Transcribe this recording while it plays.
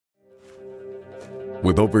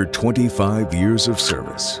With over 25 years of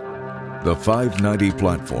service, the 590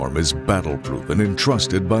 platform is battle-proven and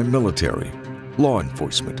trusted by military, law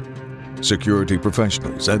enforcement, security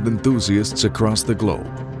professionals, and enthusiasts across the globe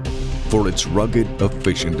for its rugged,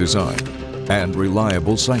 efficient design and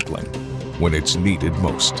reliable cycling when it's needed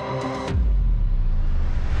most.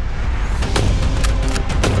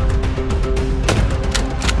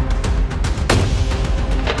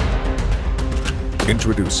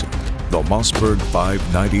 Introducing the Mossberg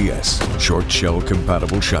 590S short shell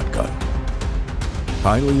compatible shotgun.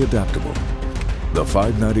 Highly adaptable, the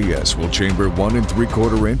 590S will chamber 1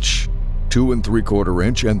 3/4 inch, 2 3/4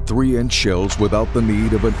 inch, and 3-inch shells without the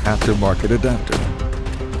need of an aftermarket adapter,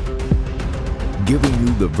 giving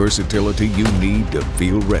you the versatility you need to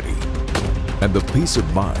feel ready and the peace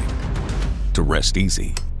of mind to rest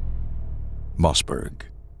easy. Mossberg.